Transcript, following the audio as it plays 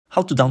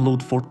How to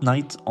download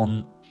Fortnite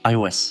on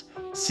iOS.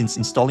 Since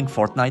installing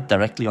Fortnite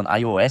directly on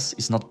iOS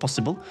is not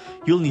possible,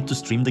 you'll need to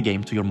stream the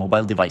game to your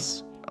mobile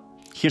device.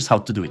 Here's how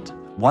to do it.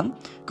 1.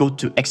 Go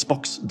to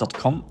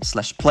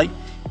xbox.com/play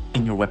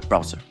in your web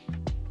browser.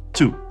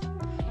 2.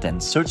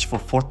 Then search for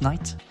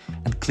Fortnite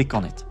and click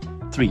on it.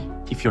 3.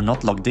 If you're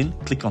not logged in,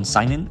 click on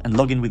sign in and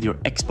log in with your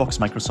Xbox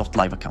Microsoft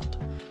Live account.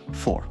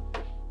 4.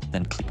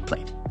 Then click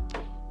play.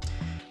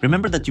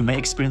 Remember that you may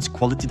experience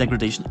quality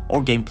degradation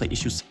or gameplay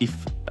issues if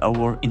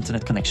our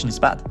internet connection is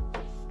bad.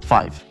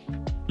 5.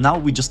 Now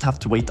we just have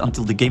to wait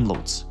until the game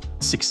loads.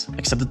 6.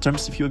 Accept the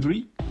terms if you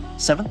agree.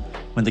 7.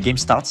 When the game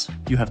starts,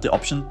 you have the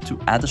option to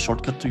add a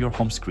shortcut to your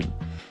home screen.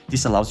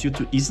 This allows you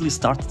to easily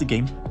start the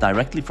game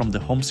directly from the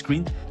home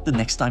screen the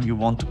next time you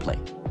want to play.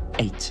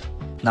 8.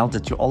 Now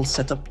that you're all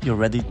set up, you're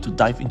ready to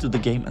dive into the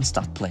game and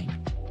start playing.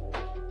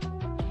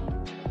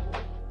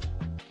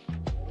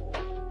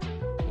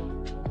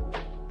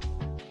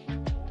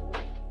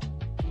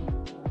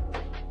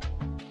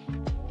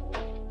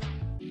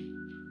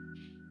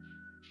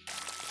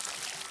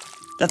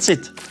 That's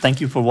it.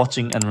 Thank you for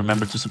watching and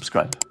remember to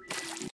subscribe.